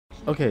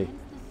Okay,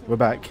 we're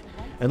back.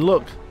 And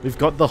look, we've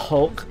got the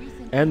Hulk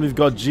and we've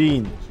got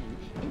Jean.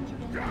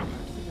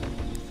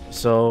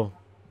 So,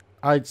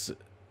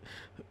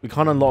 we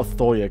can't unlock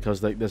Thor yet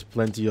because like there's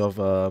plenty of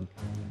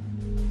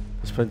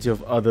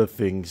other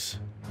things,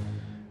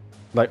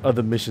 like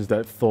other missions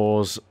that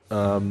Thor's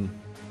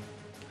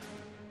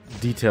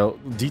detail?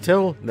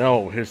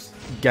 No, his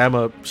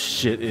Gamma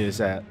shit is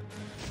at.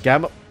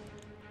 Gamma.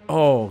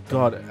 Oh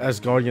god,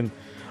 Asgardian.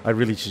 I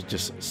really should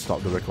just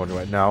stop the recording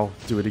right now.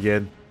 Do it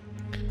again.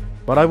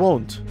 But I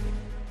won't.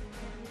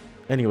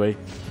 Anyway.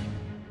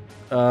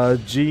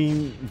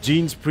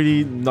 Jean's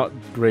pretty not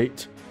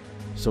great.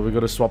 So we're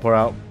gonna swap her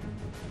out.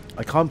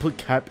 I can't put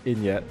Cap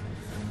in yet.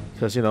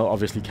 Because, you know,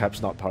 obviously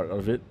Cap's not part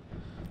of it.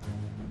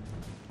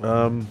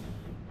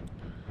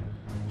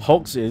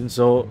 Hulk's in.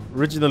 So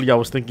originally I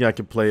was thinking I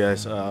could play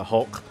as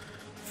Hulk,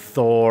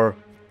 Thor,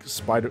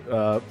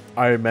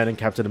 Iron Man and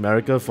Captain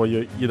America for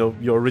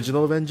your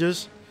original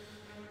Avengers.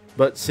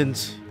 But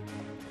since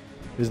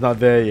it's not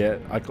there yet,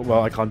 I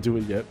can't do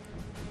it yet.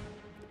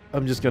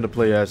 I'm just gonna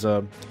play as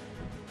the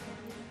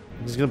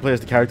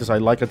characters I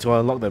like until I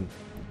unlock them.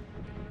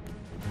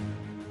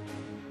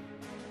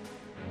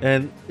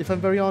 And if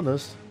I'm very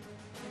honest,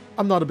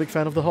 I'm not a big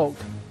fan of the Hulk.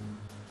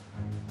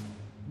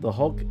 The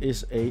Hulk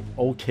is a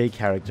okay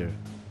character.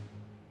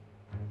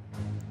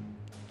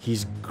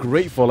 He's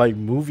great for like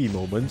movie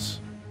moments,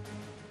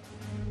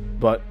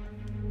 but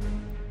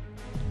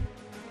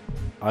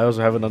I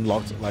also haven't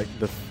unlocked like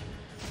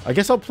I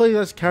guess I'll play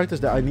as characters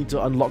that I need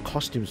to unlock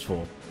costumes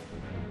for.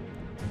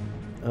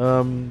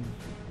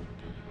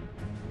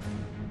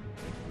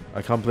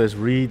 I can't play as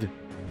Reed.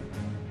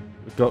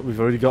 We've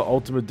already got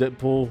Ultimate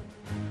Deadpool.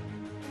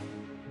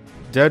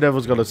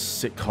 Daredevil's got a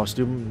sick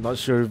costume. Not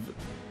sure if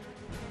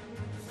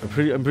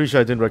I'm pretty sure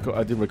I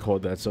didn't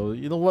record that. So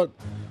you know what?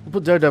 We'll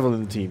put Daredevil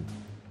in the team.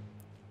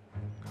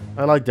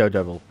 I like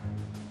Daredevil.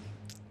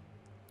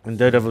 And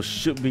Daredevil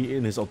should be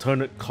in his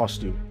alternate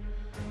costume.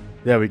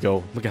 There we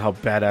go. Look at how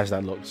badass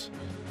that looks.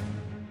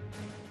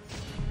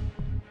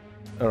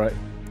 Alright.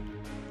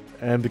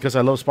 And because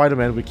I love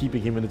Spider-Man, we're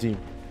keeping him in the team.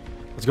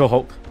 Let's go,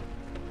 Hulk.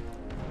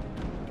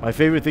 My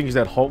favorite thing is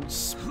that Hulk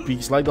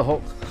speaks like the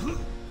Hulk.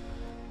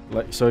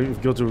 Like, so if you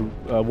go to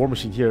War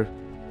Machine here.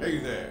 Hey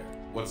there.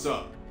 What's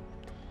up?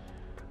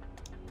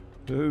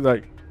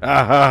 Like,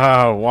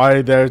 ah,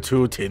 why there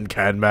to Tin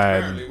Can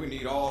Man? Apparently we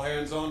need all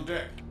hands on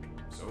deck.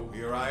 So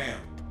here I am.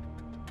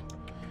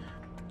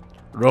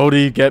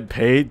 Rhodey get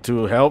paid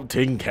to help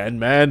Tin Can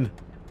Man.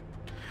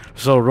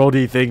 So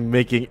Rhodey think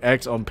making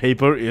X on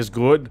paper is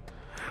good.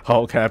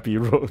 Hulk happy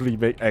Rhodey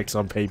make X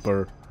on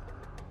paper.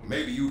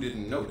 Maybe you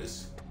didn't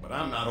notice, but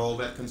I'm not all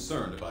that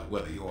concerned about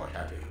whether you're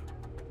happy.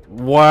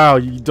 Wow,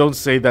 you don't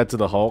say that to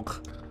the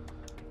Hulk.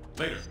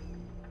 Later.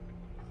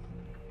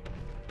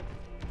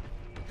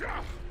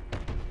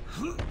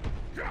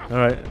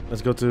 Alright,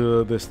 let's go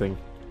to this thing.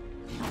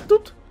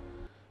 Doot.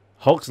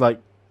 Hulk's like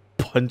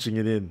punching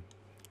it in.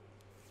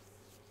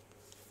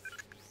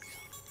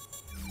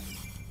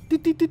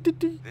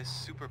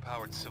 This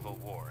superpowered civil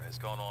war has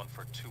gone on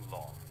for too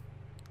long.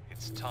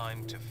 It's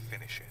time to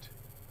finish it.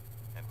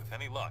 And with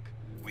any luck,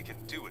 we can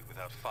do it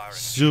without firing.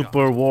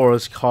 Super War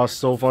has cost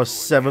so far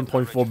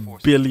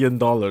 $7.4 billion.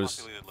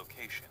 Populated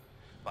location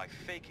by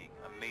faking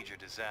a major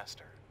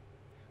disaster.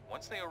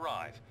 Once they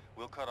arrive,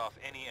 we'll cut off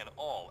any and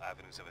all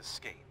avenues of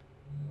escape.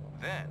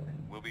 Then,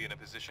 we'll be in a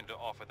position to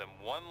offer them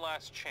one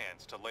last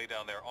chance to lay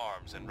down their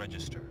arms and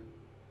register.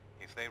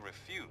 If they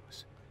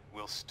refuse,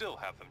 we'll still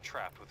have them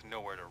trapped with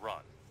nowhere to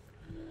run.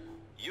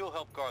 You'll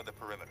help guard the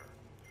perimeter.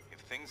 If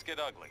things get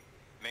ugly,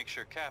 make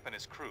sure Cap and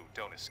his crew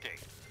don't escape.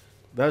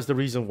 That's the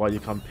reason why you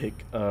can't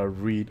pick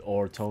Reed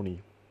or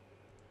Tony.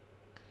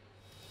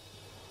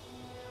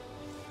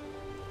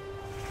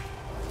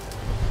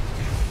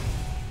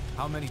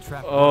 How many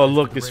trap? Oh,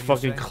 look, this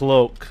fucking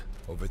cloak.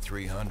 Over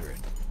 300.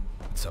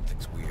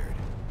 Something's weird.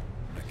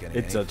 Not getting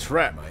It's a anything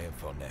trap. from my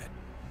info net.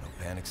 No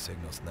panic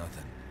signals,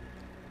 nothing.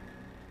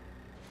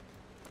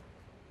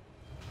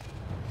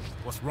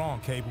 What's wrong,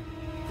 Cable?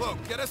 Cloak,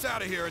 get us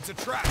out of here. It's a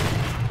trap.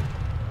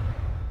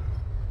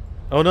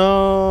 Oh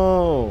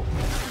no!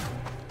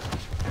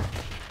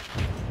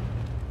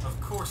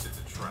 Of course it's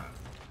a trap.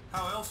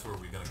 How else were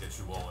we gonna get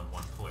you all in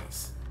one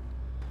place?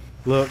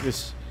 Look,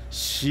 it's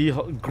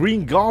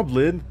Green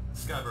Goblin.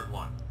 Skybird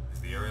 1, is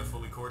the area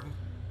fully cordoned?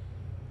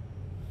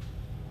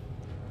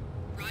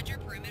 Roger,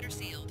 perimeter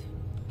sealed.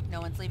 No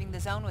one's leaving the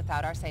zone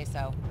without our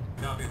say-so.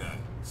 Copy that.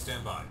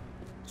 Stand by.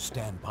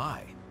 Stand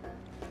by.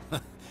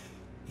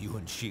 You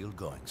and S.H.I.E.L.D.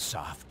 going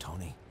soft,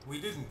 Tony? We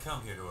didn't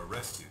come here to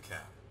arrest you,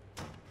 Cap.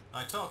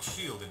 I talked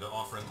S.H.I.E.L.D. into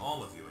offering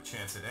all of you a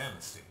chance at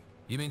amnesty.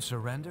 You mean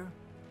surrender?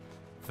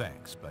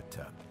 Thanks, but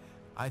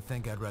I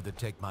think I'd rather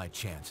take my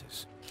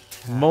chances.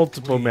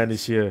 Multiple please. men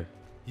is here.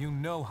 You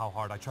know how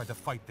hard I tried to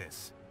fight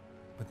this.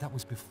 But that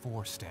was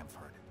before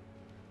Stamford.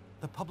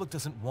 The public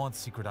doesn't want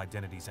secret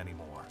identities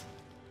anymore.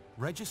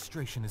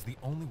 Registration is the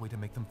only way to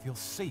make them feel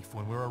safe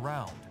when we're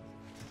around.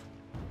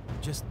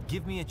 Just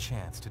give me a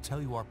chance to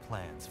tell you our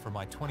plans for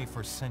my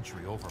 21st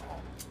century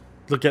overhaul.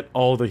 Look at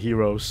all the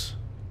heroes.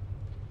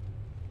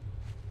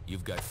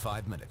 You've got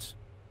 5 minutes.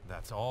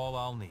 That's all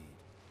I'll need.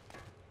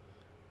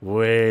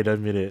 Wait a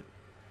minute.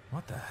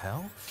 What the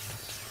hell?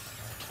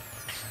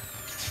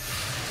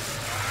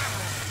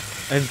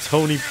 And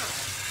Tony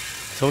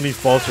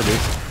falls for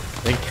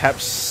this, and Cap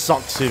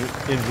sucks him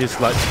in his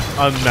like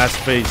unmasked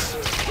face.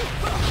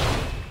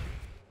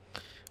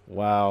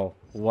 Wow,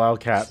 wow,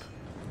 Cap.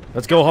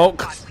 Let's go,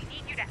 Hulk. We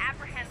need you to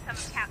apprehend some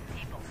of Cap's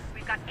people.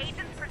 We've got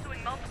agents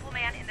pursuing multiple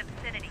men in the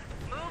vicinity.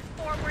 Move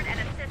forward and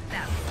assist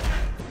them.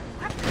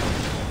 What?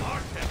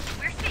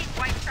 We're seeing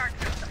White Star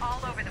troops all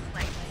over the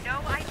place. No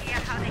idea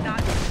how they got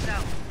to the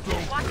zone.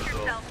 Watch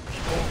yourselves,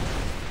 people.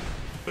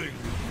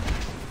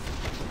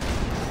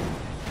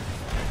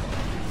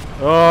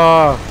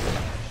 Oh.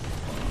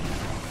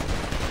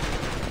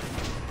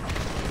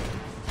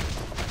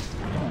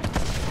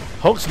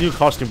 Hulk's new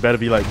costume better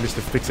be like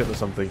Mr. Fix-It or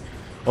something.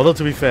 Although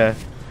to be fair,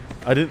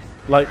 I didn't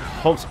like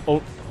Hulk's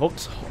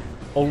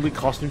only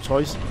costume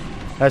choice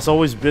has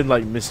always been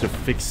like Mr.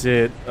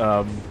 Fix-It,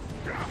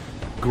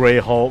 Grey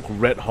Hulk,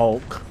 Red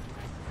Hulk.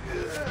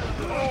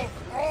 Hulk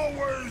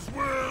always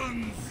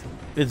wins.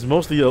 It's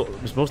mostly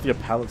a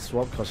palette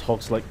swap because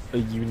Hulk's like a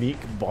unique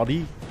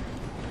body.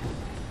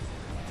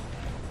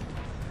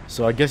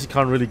 So I guess you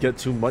can't really get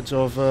too much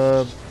of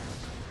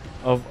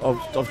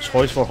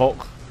choice for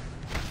Hulk.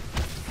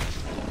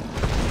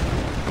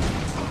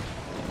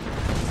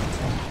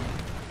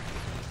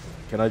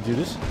 Can I do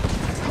this?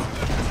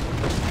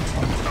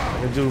 I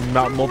can do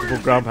multiple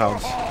ground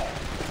pounds.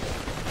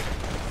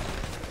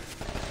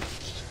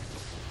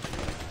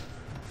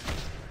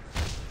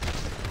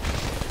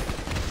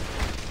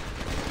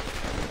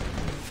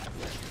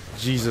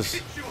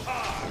 Jesus.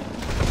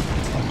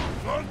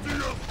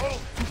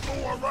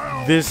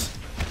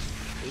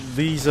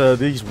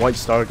 These White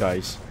Star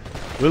guys,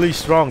 really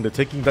strong. They're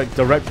taking like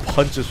direct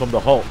punches from the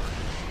Hulk.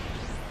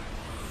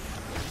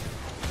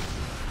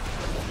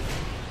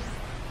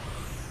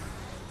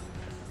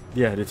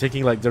 Yeah, they're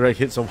taking like direct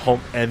hits from Hulk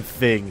and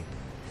Thing.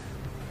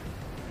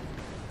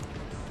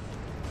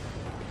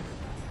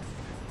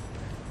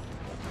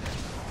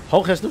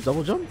 Hulk has no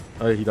double jump?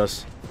 Oh, he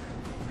does.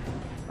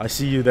 I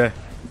see you there.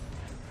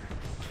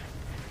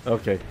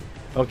 Okay.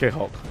 Okay,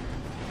 Hulk.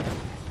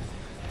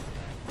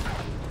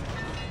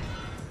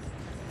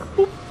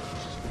 Boop.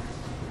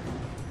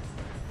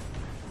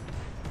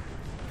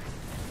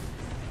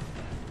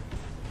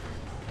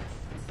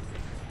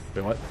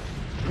 Wait, what?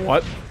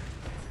 What?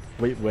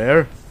 Wait,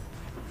 where?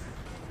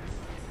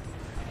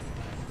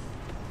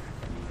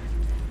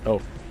 Oh.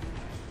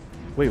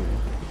 Wait.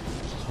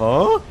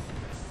 Huh?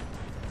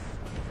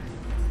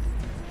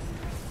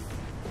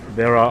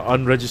 There are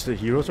unregistered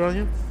heroes around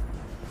here?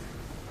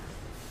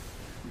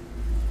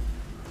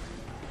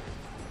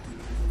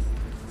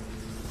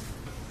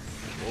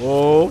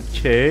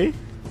 Okay.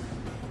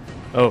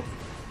 Oh.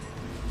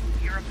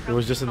 It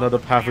was just another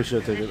path we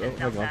should have taken.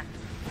 Oh, hang on.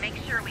 Make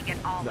sure we get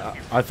all of them.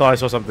 I thought I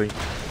saw something.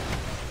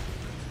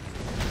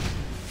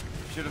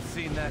 Should have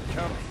seen that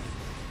coming.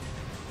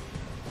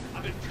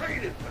 I've been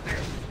traded for this.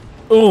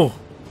 Oh.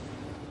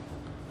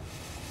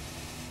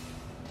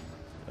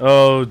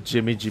 Oh,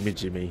 Jimmy, Jimmy,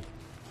 Jimmy.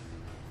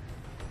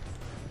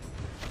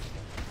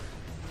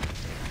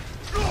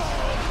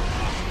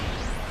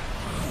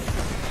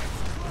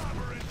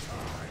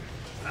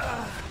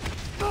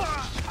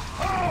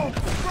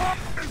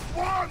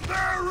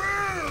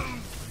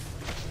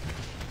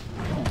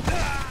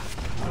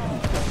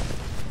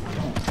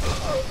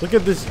 Look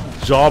at this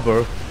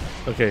jobber.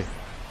 Okay,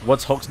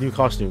 what's Hulk's new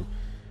costume?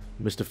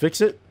 Mr.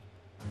 Fix-It?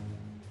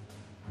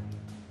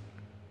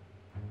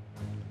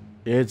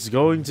 It's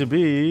going to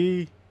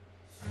be...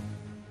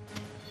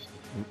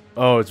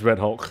 Oh, it's Red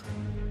Hulk.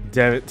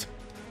 Damn it.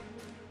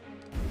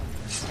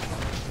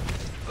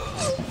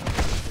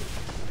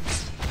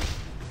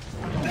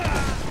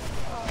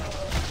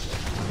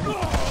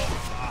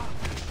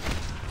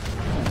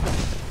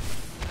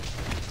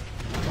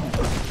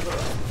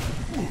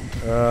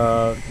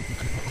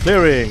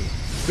 Clearing.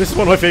 This is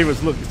one of my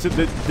favorites. Look,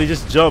 they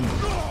just jump.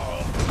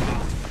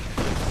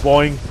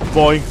 Boing,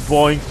 boing,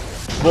 boing,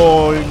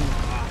 boing.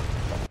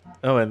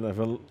 Oh, and I've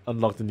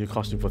unlocked a new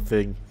costume for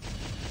Thing.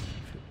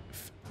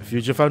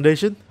 Future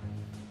Foundation?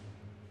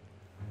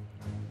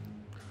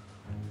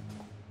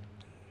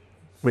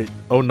 Wait,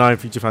 09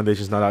 Future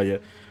Foundation is not out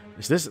yet.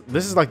 This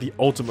is like the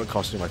ultimate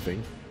costume, I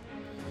think.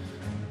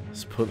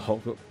 Let's put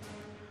Hulk up.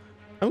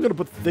 I'm gonna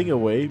put Thing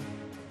away.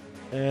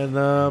 And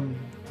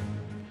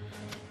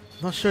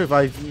not sure if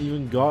I've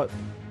even got...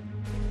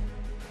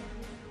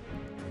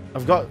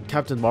 I've got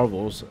Captain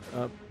Marvel's.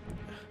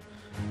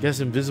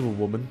 Guess Invisible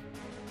Woman.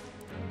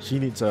 She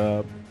needs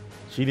a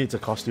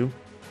costume.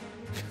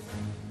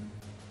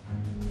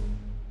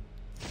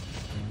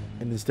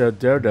 And instead of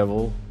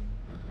Daredevil,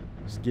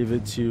 let's give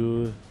it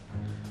to...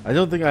 I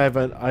don't think I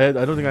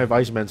have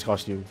Iceman's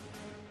costume.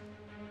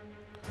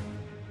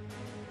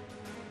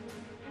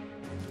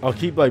 I'll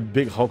keep like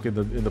Big Hulk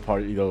in the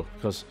party though,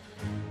 because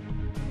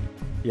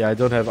yeah, I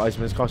don't have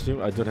Iceman's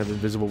costume. I don't have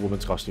Invisible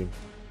Woman's costume.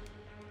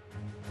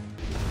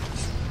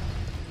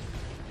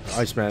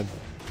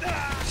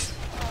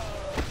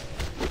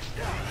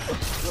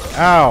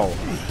 Ow!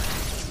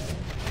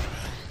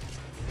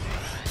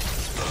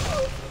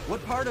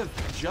 What part of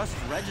just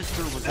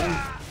register was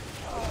that?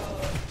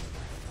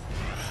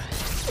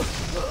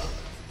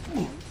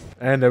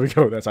 And there we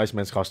go. That's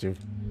Iceman's costume.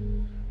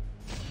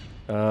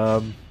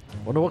 Wonder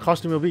what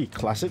costume it'll be.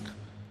 Classic?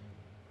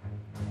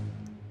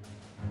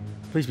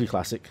 Please be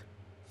classic.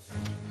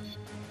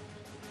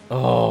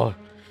 Oh,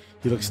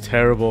 he looks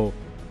terrible.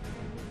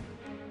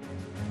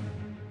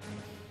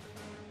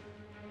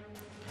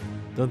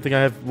 Don't think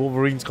I have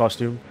Wolverine's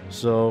costume,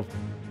 so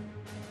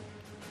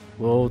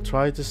we'll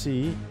try to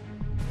see.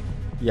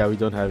 Yeah, we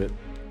don't have it.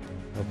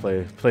 I'll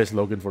play as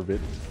Logan for a bit.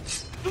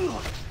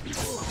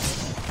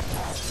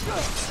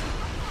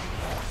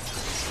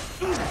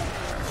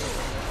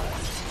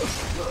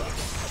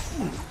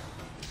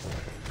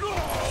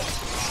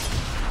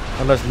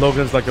 Unless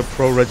Logan's like a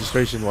pro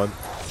registration one.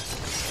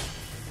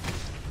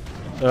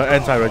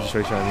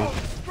 Anti-registration, I mean.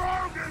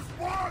 Strongest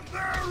one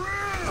there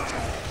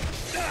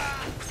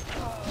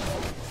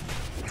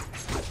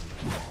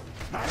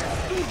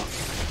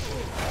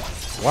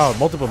is! Wow,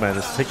 Multiple Man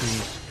is taking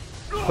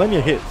plenty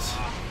of hits.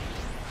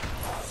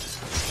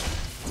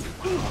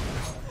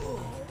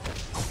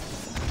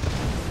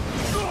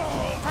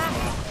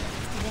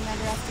 Being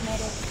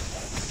underestimated.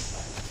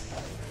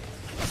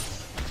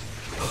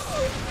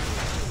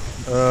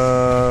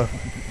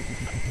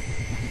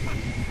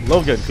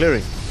 Logan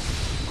clearing.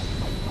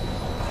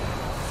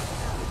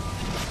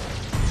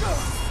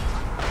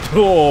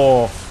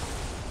 Oh,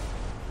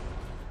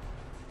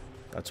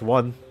 that's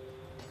one.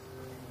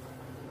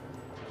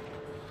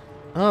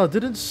 Oh,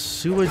 didn't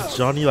Sue and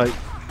Johnny like?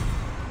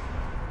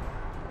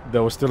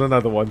 There was still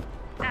another one.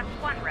 That's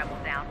one rebel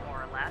down,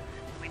 more or less.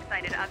 We've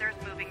sighted others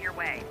moving your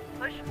way.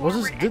 Push Was forward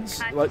this- and did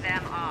cut like-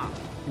 them off.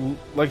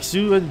 Like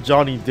Sue and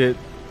Johnny did,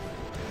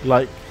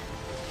 like,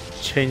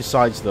 change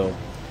sides though.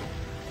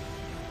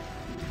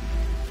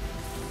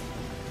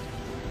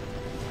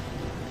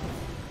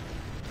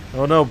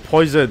 Oh no,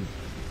 poison.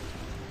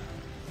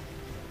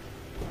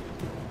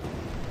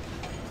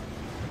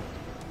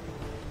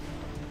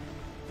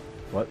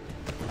 What?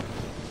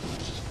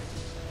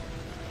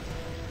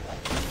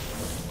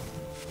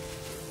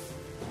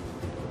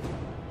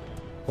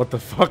 What the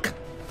fuck?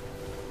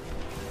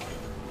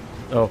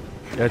 Oh,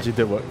 it actually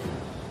did work.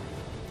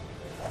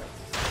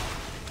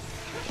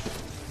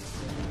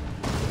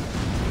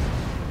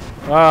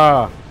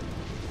 Ah!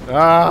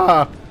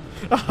 Ah!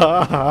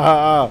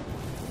 Ah!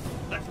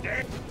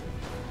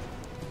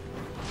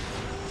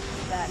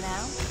 That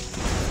now?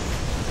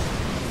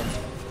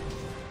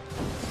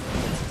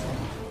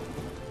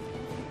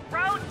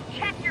 Rhodes,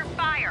 check your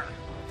fire.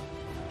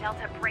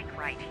 Delta, break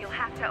right. You'll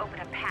have to open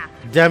a path.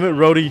 Damn it,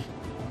 Rhodey.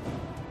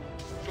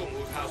 Don't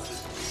move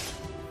houses.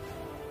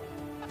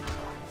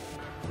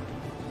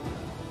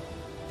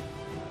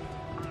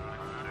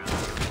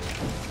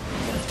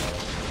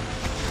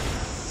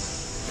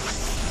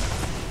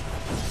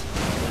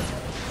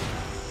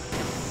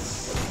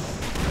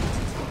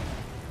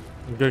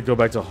 I'm gonna go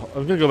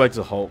back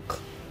to Hulk.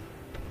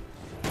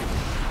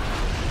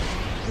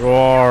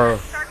 Roar.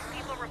 Stark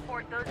people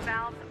report those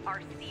valves are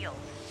sealed.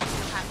 You'll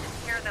have to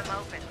tear them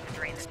open to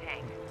drain the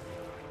tank.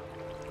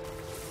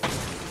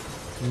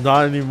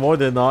 Not anymore,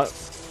 they're not.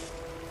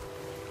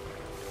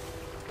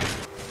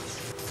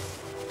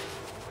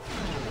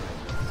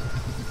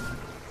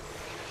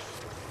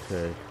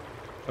 Okay.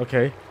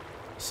 Okay.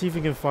 See if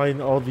we can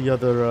find all the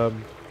other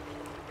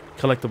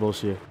collectibles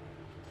here.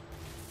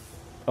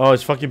 Oh,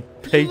 it's fucking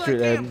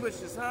Patriot and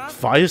ambushes, huh?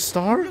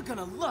 Firestar? You're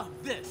gonna love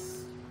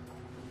this.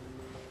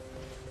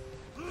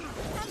 I'm an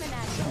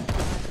natural.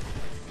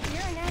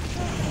 You're a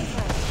natural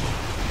evil.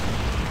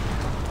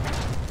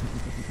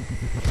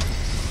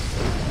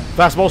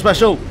 Fastball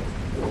special.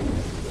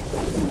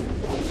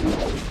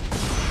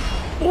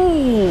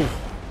 Ooh.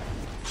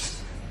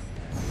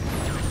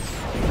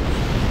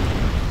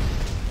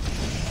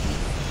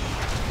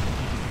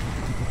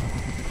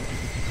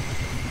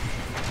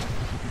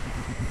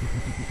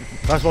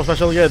 Fastball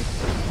special again.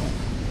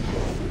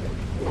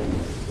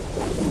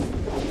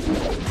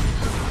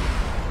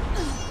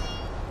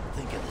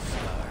 Think of the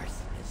stars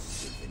as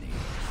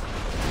souvenirs.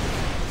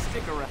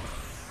 Stick around.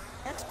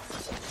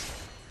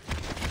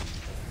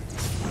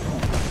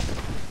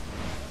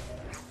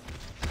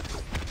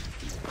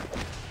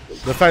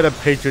 The fact that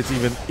Patriot's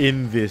even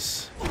in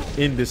this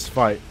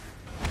fight.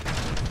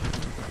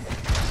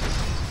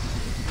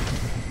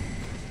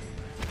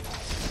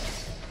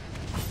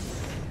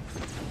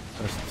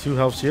 There's 2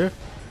 healths here.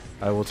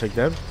 I will take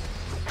them.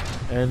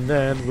 And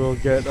then we'll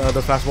get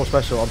the fastball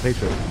special on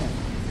Patriot.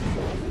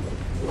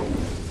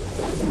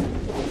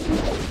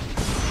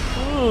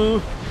 Ooh.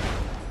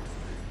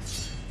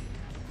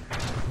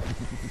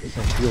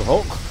 And heal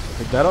Hulk.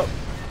 Pick that up.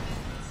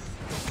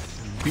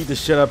 Beat the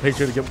shit out of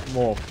Patriot to get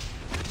more.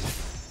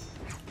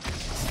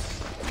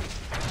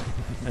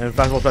 And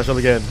fastball special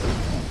again.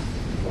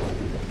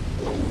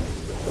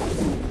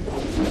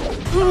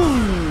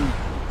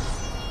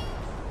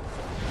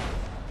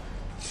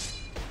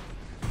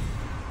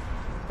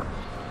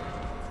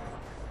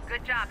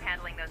 Good job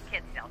handling those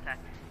kids, Delta.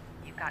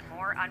 You've got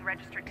more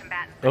unregistered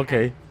combatants.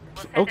 Okay.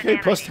 We'll send Okay, an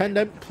plus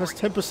anti-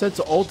 10%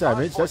 to all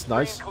damage. That's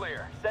nice.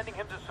 Clear. Sending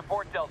him to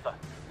support Delta.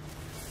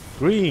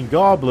 Green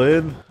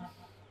Goblin.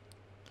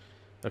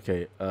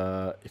 Okay,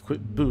 equip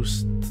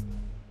boost.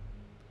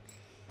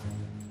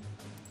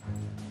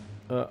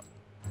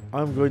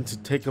 I'm going to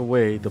take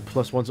away the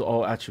 +1 to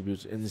all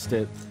attributes and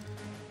instead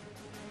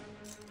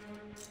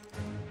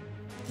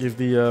give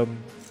the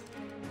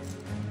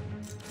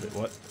wait,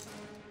 what?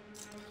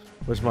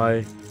 Where's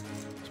my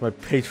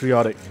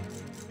patriotic?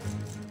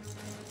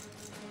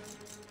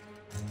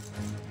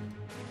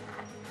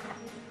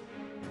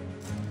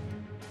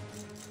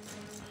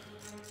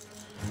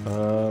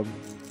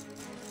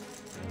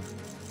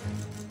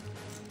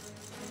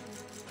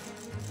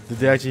 Did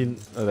they actually?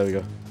 Oh, there we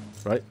go.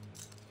 Right?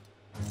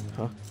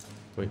 Huh?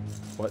 Wait,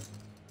 what?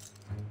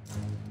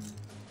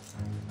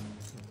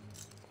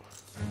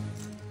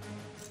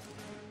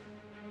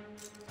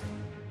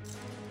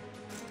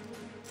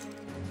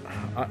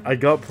 I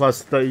got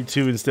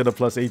 +32 instead of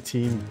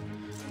 +18.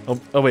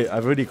 Oh wait,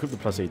 I've already equipped the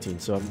 +18,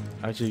 so I'm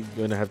actually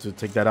going to have to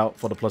take that out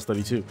for the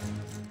 +32.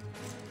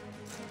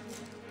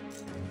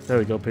 There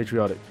we go,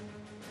 patriotic.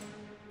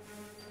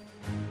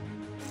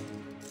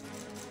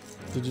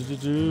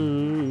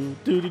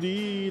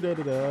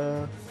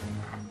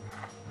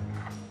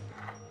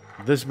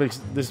 This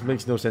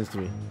makes no sense to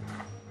me.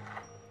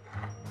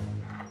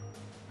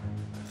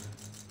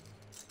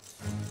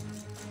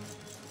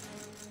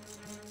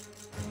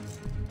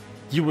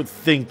 You would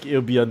think it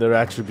would be under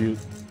attribute,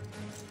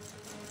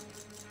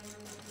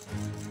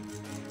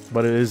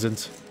 but it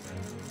isn't.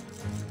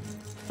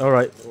 All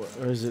right,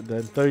 where is it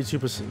then? 32%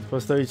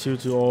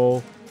 +32 to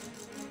all.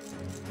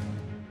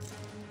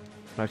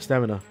 Max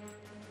stamina.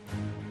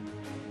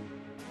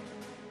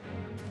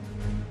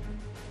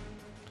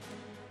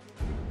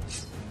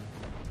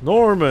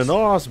 Norman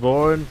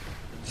Osborn.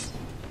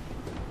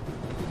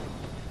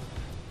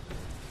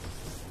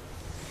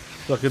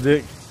 Suck a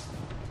dick.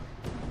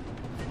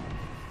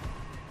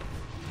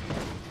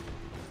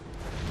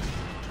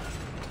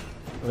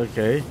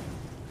 Okay.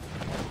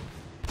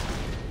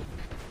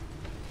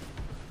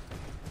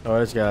 Alright,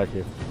 let's get out of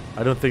here.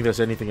 I don't think there's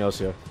anything else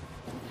here.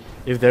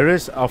 If there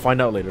is, I'll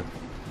find out later.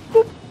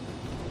 Boop.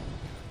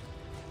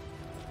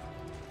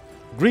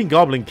 Green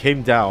Goblin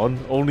came down,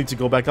 only to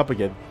go back up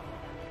again.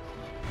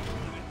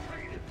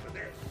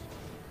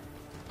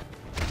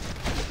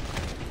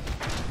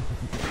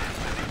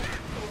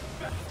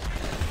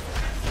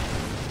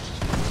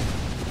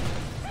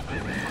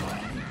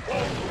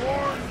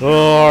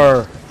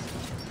 Roar!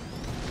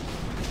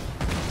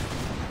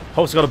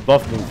 Hulk's got a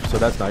buff move, so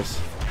that's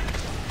nice.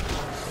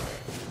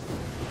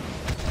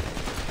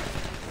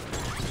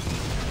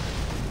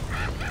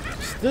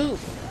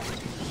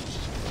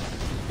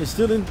 It's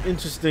still an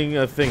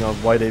interesting thing on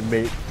why they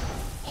made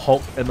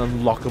Hulk an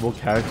unlockable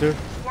character.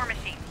 War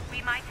Machine,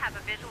 we might have a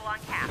visual on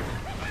Cap.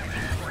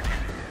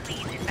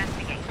 Please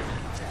investigate.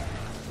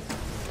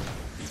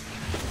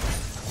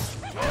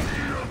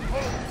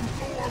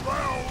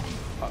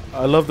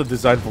 I love the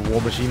design for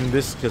War Machine in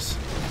this because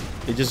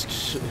it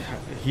just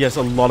he has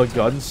a lot of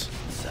guns,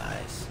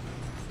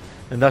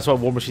 and that's what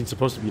War Machine's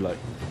supposed to be like.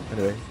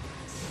 Anyway,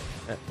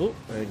 oh,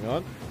 hang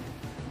on.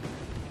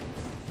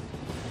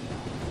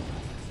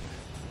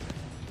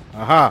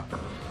 Aha!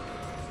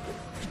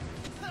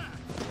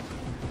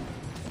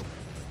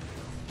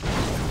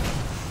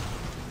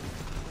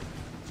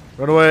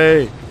 Run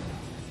away! Is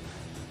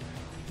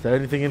there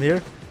anything in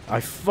here?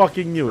 I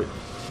fucking knew it.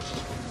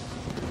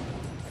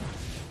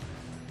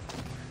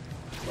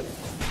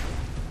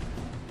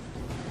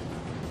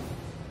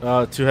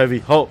 Too heavy.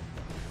 Halt!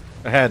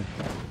 Ahead.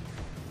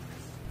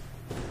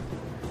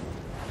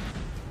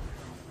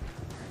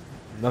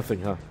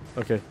 Nothing, huh?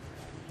 Okay.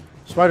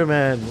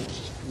 Spider-Man,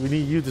 we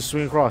need you to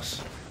swing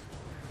across.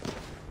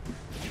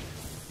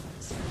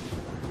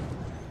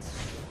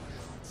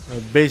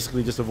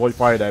 Basically, just avoid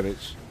fire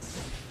damage.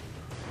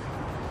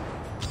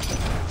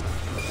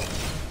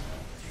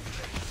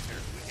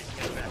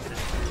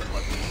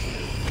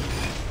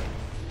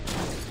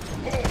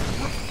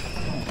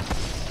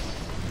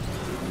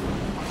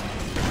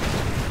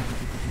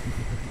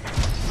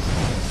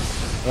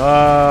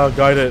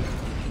 Got it.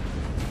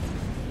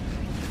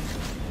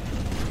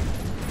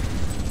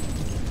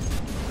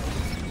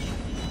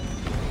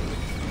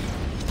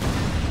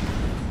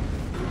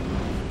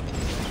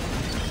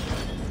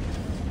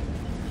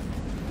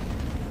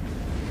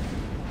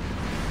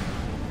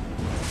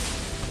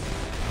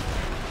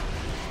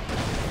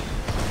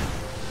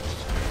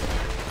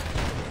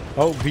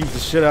 Oh, beat the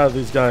shit out of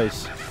these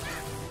guys.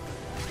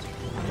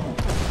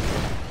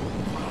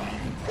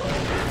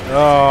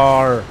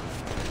 Arrgh.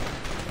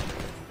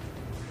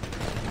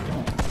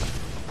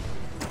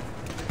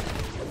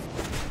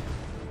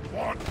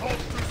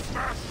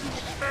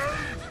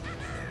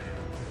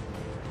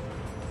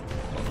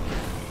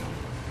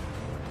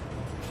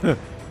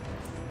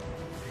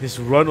 His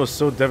run was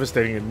so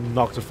devastating it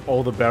knocked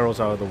all the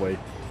barrels out of the way,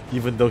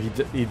 even though he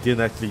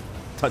didn't actually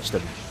touch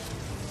them.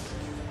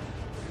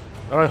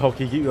 Alright,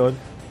 Hulky, keep going.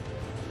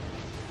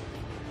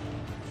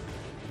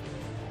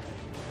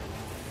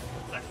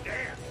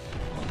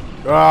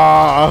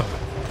 Ah!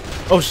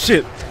 Oh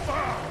shit!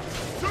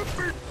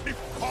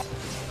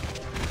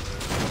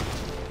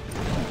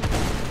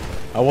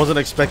 I wasn't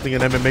expecting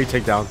an MMA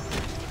takedown.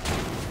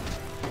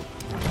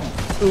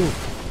 Ooh.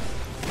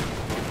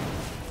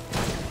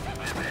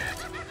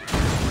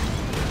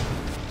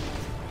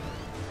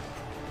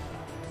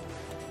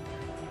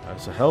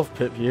 There's a health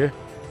pip here.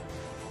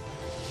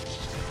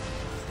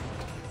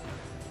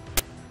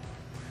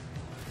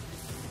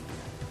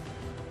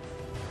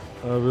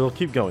 We'll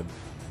keep going.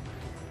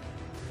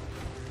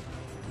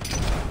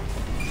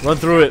 Run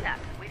through it.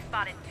 We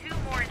spotted 2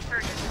 more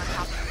insurgents on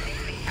top of the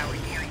big tower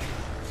near you.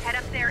 Head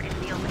up there and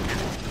deal with them.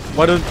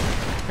 Why don't...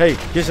 Hey,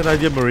 here's an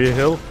idea, Maria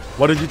Hill.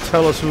 Why don't you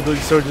tell us who the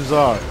insurgents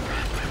are?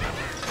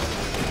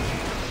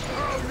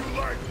 How you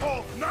like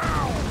Hulk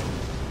now?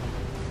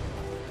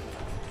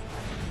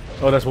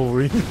 Oh, that's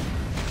Wolverine.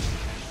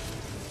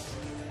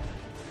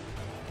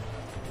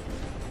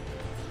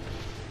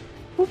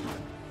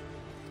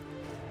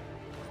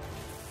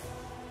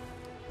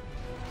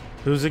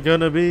 Who's it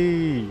gonna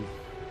be?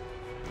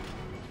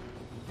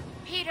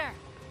 Peter,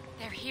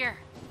 they're here.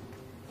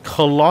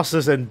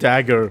 Colossus and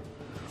Dagger.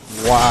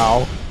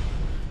 Wow.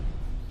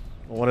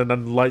 What an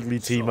unlikely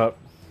team up.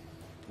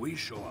 We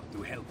show up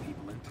to help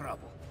people in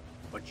trouble,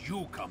 but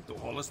you come to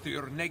haul us to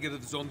your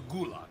negative zone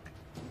gulag.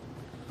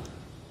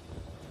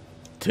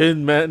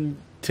 Tin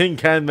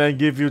Can Man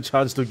give you a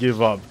chance to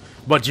give up,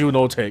 but you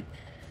no take.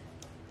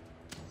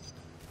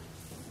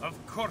 Of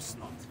course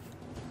not.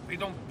 We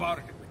don't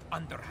bargain with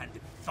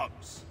underhanded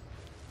thugs.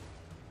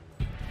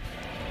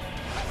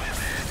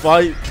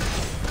 Fight.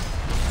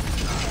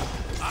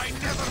 I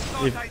never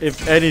thought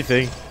If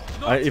anything,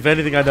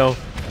 I know,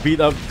 beat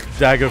up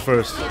Dagger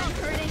first.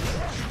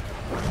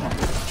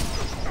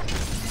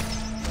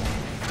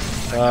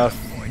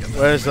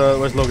 Where's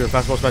Logan?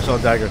 Fastball special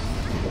on Dagger.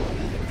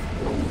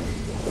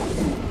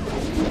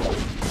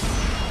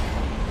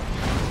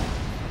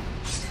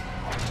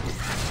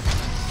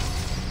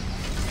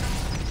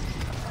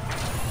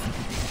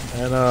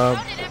 And How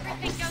did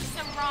everything go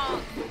so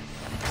wrong?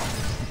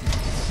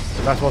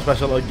 fastball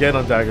special again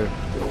on Dagger.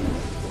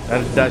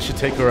 And that should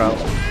take her out.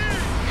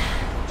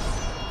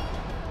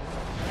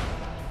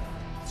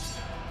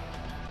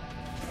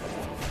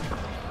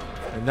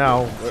 And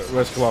now,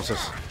 where's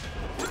Colossus?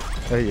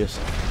 There he is.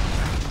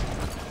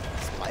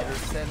 Spider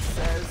Sense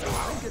says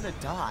I'm gonna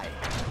die.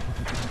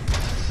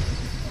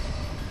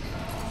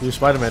 You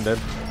Spider-Man then.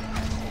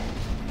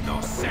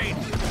 No saint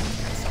can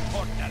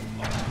support that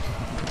law.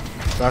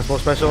 Fastball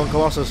special on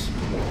Colossus.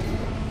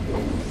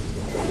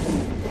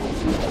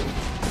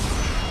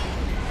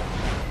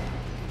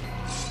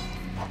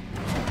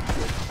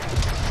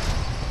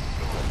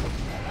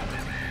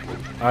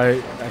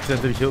 I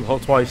accidentally killed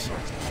Hulk twice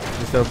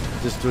instead of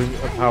just doing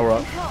a power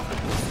up.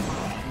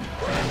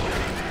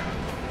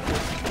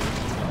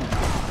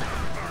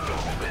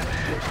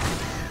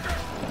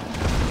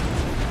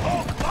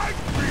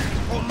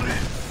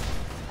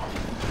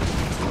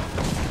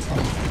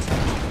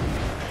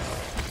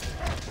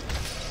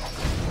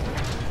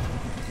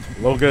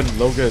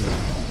 Logan.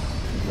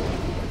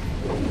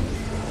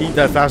 Eat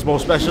that fastball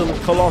special,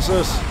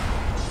 Colossus.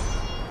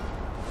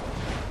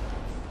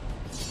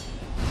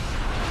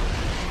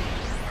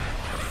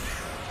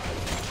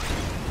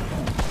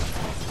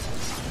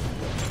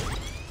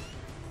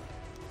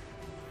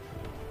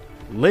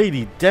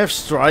 Lady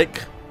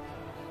Deathstrike.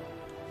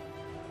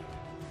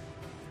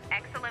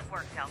 Excellent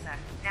work, Delta.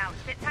 Now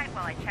sit tight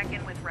while I check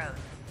in with Rose.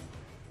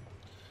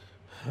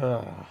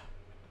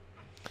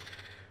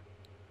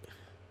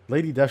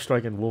 Lady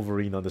Deathstrike and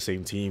Wolverine on the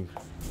same team.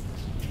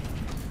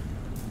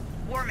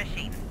 War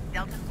Machine,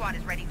 Delta Squad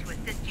is ready to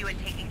assist you in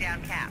taking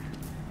down Cap.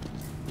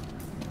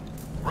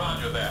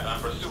 Roger that. I'm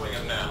pursuing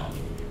him now.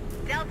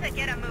 Delta,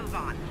 get a move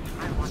on.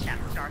 I want that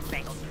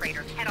Star-Spangled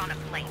traitor's head on a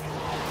plate.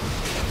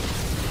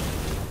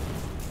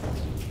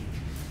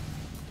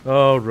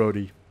 Oh,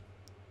 Rhodey.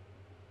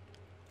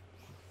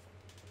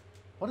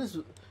 What is...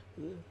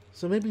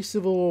 So maybe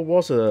Civil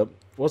War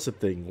was a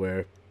thing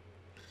where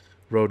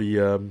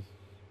Rhodey,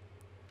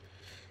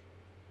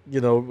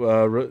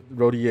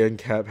 Rhodey and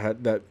Cap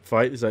had that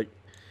fight. It's like,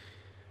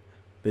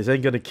 this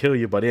ain't gonna kill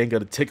you, but it ain't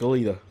gonna tickle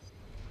either.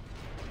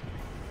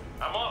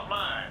 I'm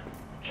offline.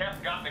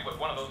 Cap got me with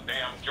one of those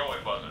damn joy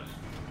buzzers.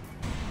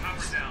 Power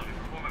down and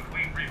perform a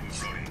clean reboot,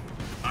 Brody.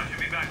 I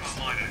should be back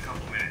online in a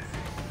couple minutes.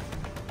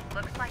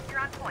 Looks like you're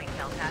on point,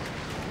 Delta.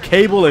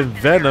 Cable and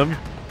Venom.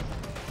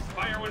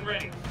 Fire when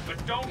ready,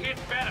 but don't hit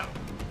Venom.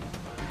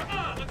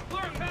 Let's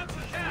blur past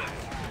the Cap.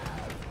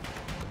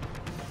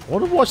 I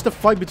want to watch the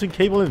fight between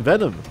Cable and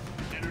Venom.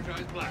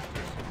 Energize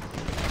blasters.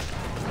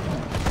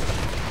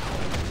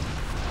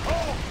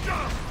 Oh,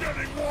 just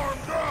getting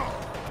warmed up.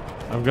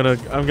 I'm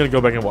gonna go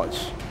back and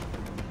watch.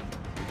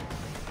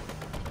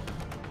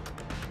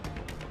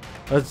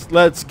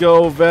 Let's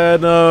go,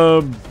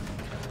 Venom.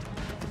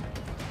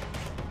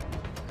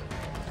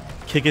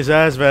 Kick his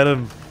ass,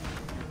 Venom.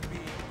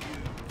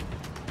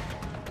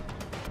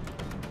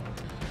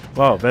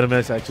 Wow, Venom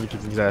is actually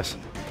kicking his ass.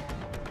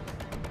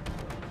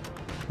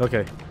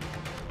 Okay.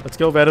 Let's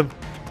go, Venom.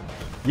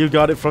 You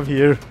got it from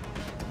here.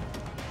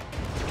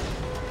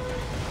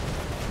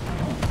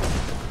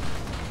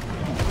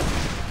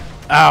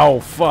 Ow,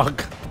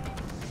 fuck.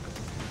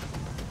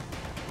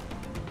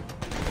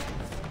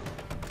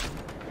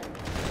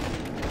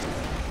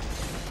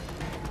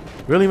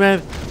 Really,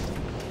 man?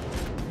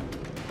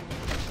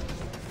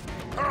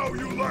 How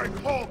you like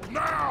Hulk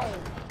now?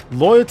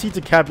 Loyalty to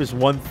Cap is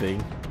one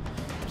thing.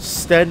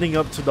 Standing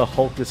up to the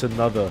Hulk is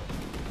another.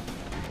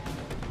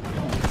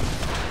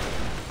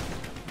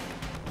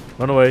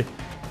 Run away.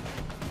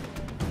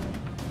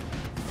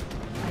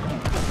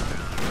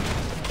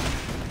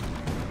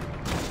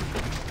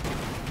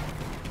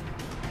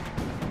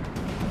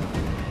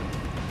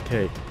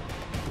 Okay.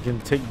 We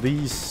can take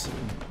these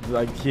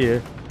like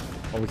here.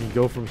 Or we can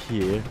go from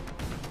here.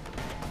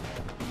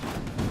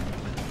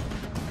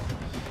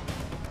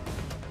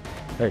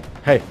 Hey,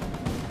 hey.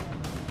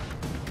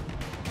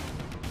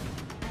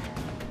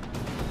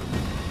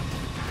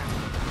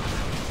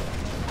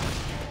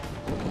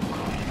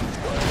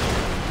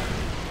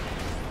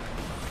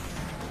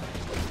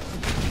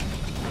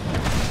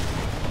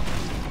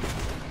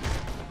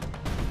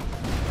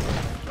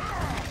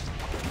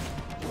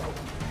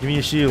 Give me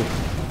your shield.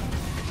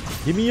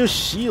 Give me your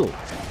shield.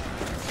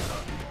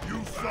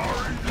 You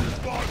sorry you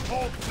fought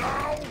Hulk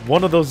now?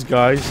 One of those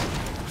guys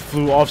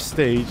flew off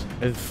stage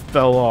and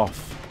fell off.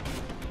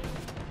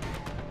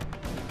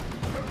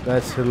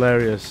 That's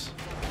hilarious.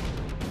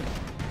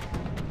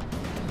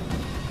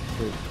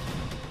 Wait.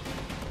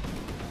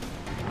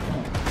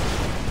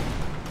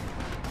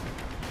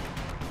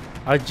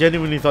 I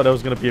genuinely thought there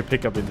was gonna be a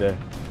pickup in there.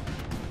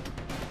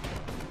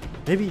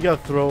 Maybe you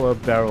gotta throw a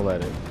barrel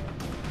at it.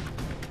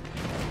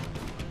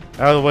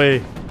 Out of the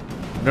way,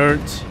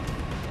 nerds.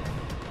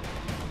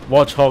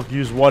 Watch Hulk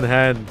use one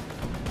hand.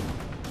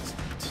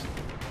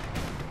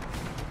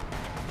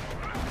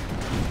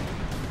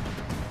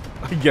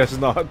 I guess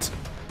not.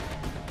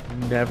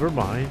 Never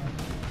mind.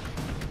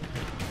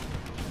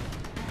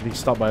 Being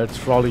stopped by a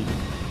trolley.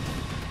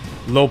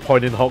 Low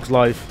point in Hulk's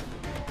life.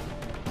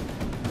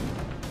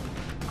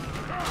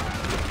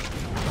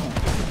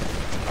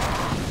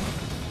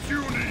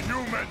 Puny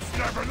humans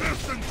never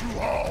listen to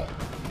Hulk.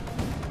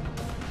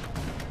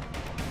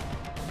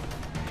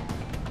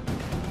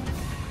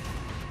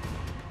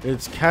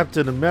 It's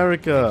Captain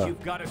America.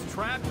 You've got us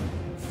trapped?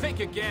 Think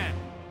again.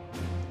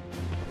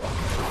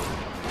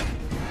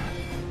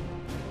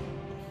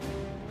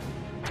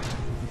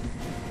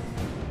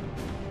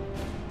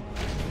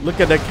 Look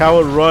at that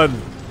coward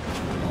run.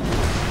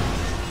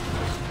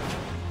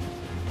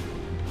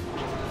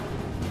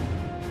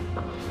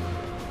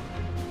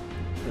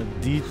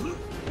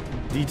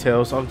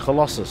 Details on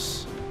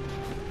Colossus.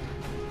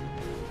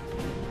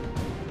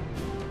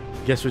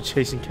 Guess we're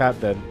chasing Cap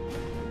then.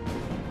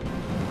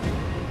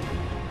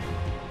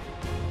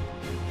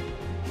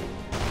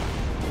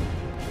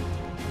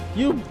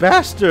 You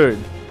bastard!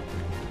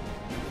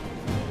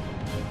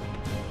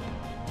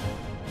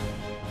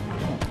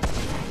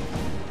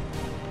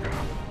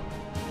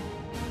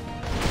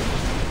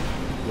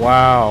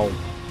 Wow.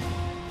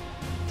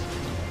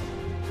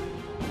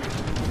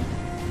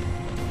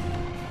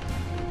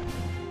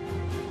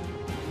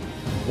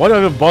 Why do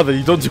I even bother?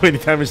 You don't do any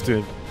damage to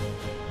him.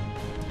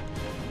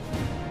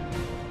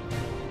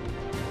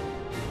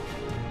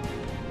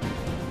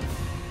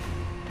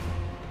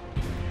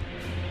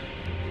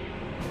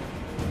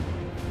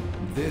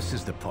 This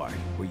is the part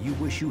where you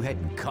wish you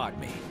hadn't caught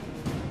me.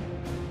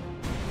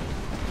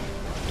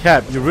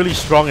 Cap, you're really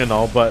strong and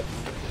all, but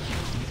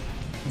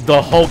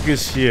the Hulk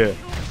is here. Too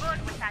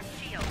good with that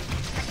shield.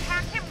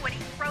 Attack him when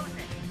he's frozen.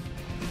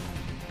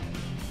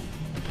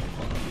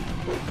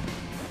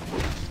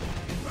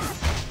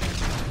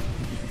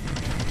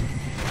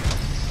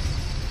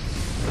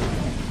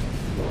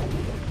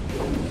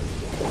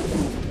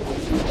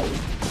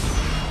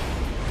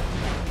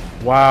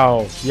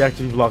 Wow, he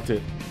actually blocked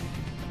it.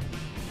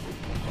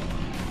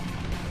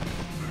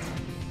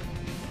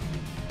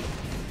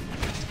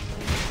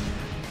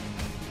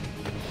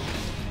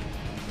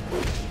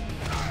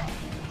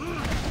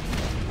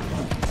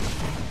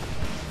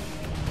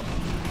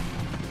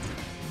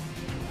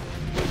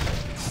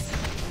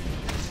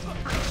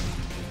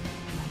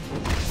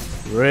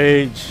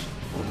 Rage.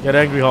 Get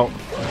angry, Hulk.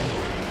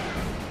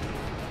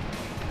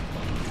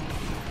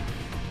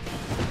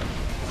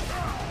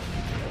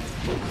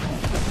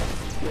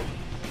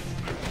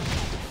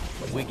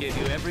 We give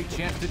you every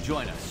chance to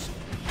join us.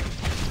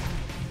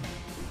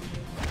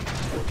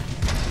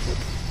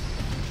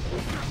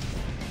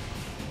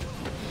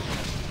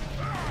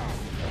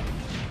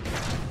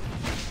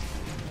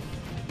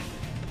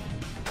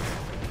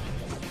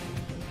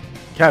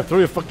 Cap, throw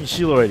your fucking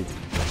shield already.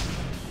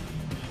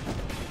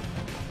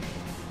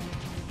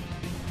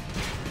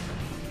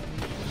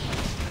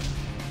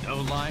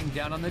 No lying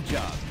down on the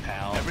job,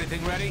 pal.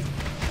 Everything ready?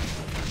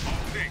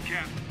 Okay,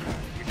 Cap.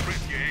 We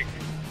press your exit.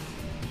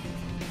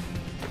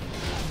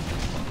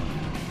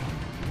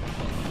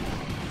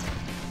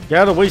 Get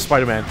out of the way,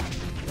 Spider-Man.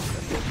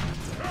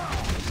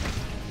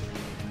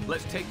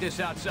 Let's take this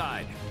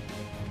outside.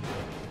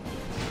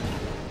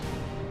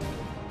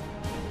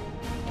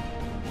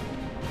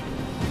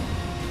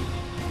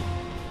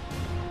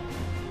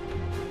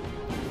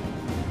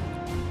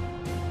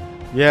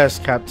 Yes,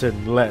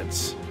 Captain,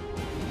 let's.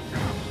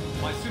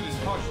 My suit is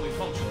partially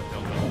functional,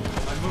 Delta.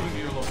 I'm moving to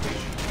your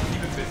location.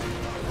 Keep it busy.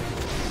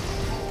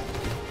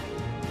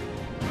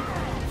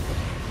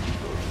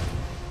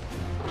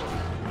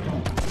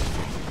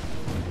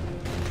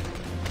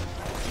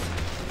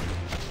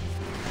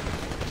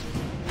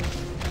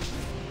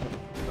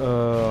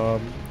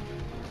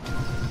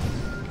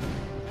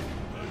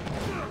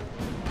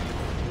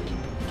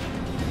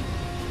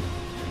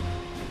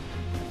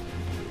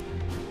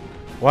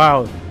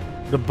 Wow,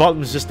 the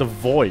bottom is just a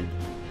void.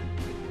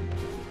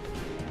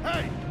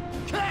 Hey,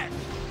 catch!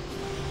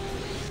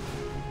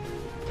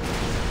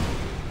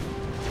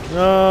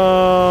 No.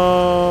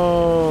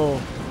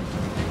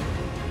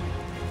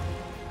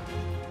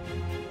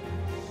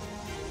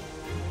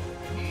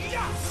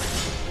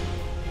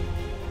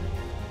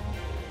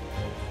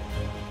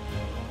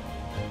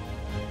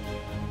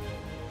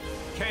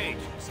 Cage,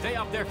 stay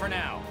up there for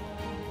now.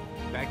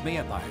 Back me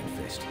up, Iron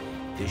Fist.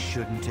 This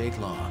shouldn't take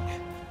long.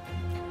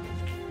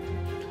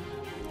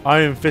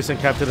 Iron Fist and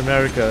Captain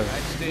America.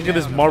 Look at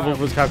this Marvel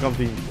vs. Capcom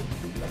theme.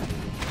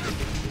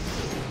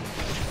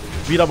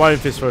 Beat up Iron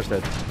Fist first,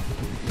 then.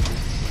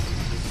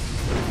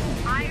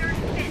 Iron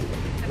Fist,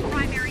 the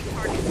primary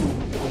target.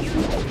 Use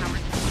the power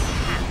to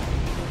attack.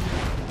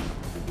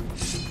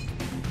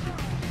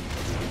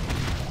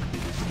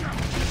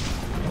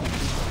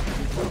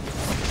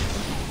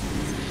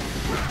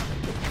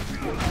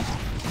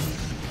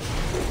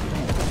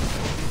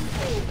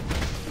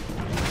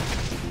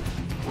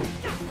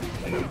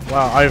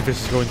 Wow, Iron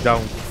Fist is going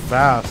down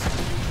fast.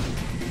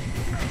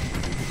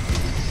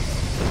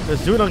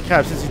 Let's do it on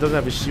Cap since he doesn't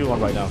have his shield on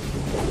right now.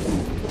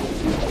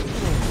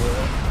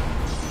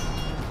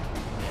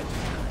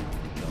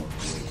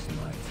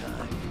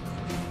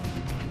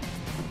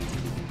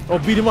 Oh,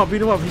 beat him up,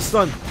 he's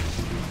stunned.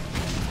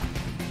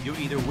 You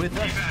either with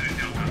us? Keep at it,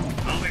 Delta.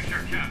 I'll make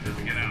sure Cap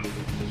doesn't get out.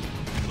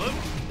 Luke,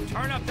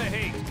 turn up the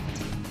heat.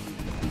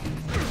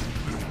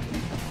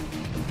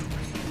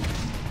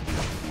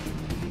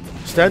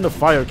 Stand the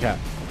fire, Cap.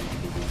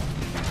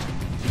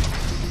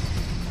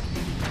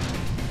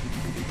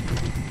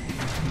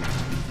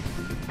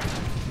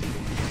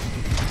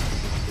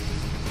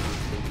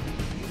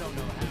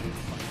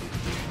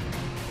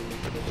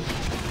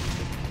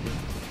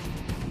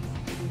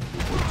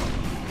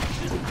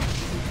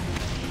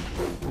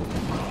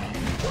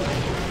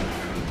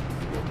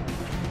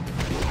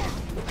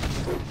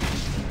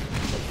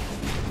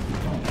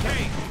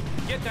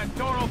 Get that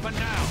door open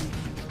now.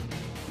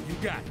 You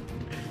got it.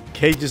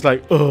 Cage is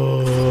like,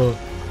 ugh.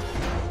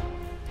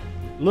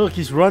 Look,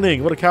 he's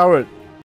running. What a coward.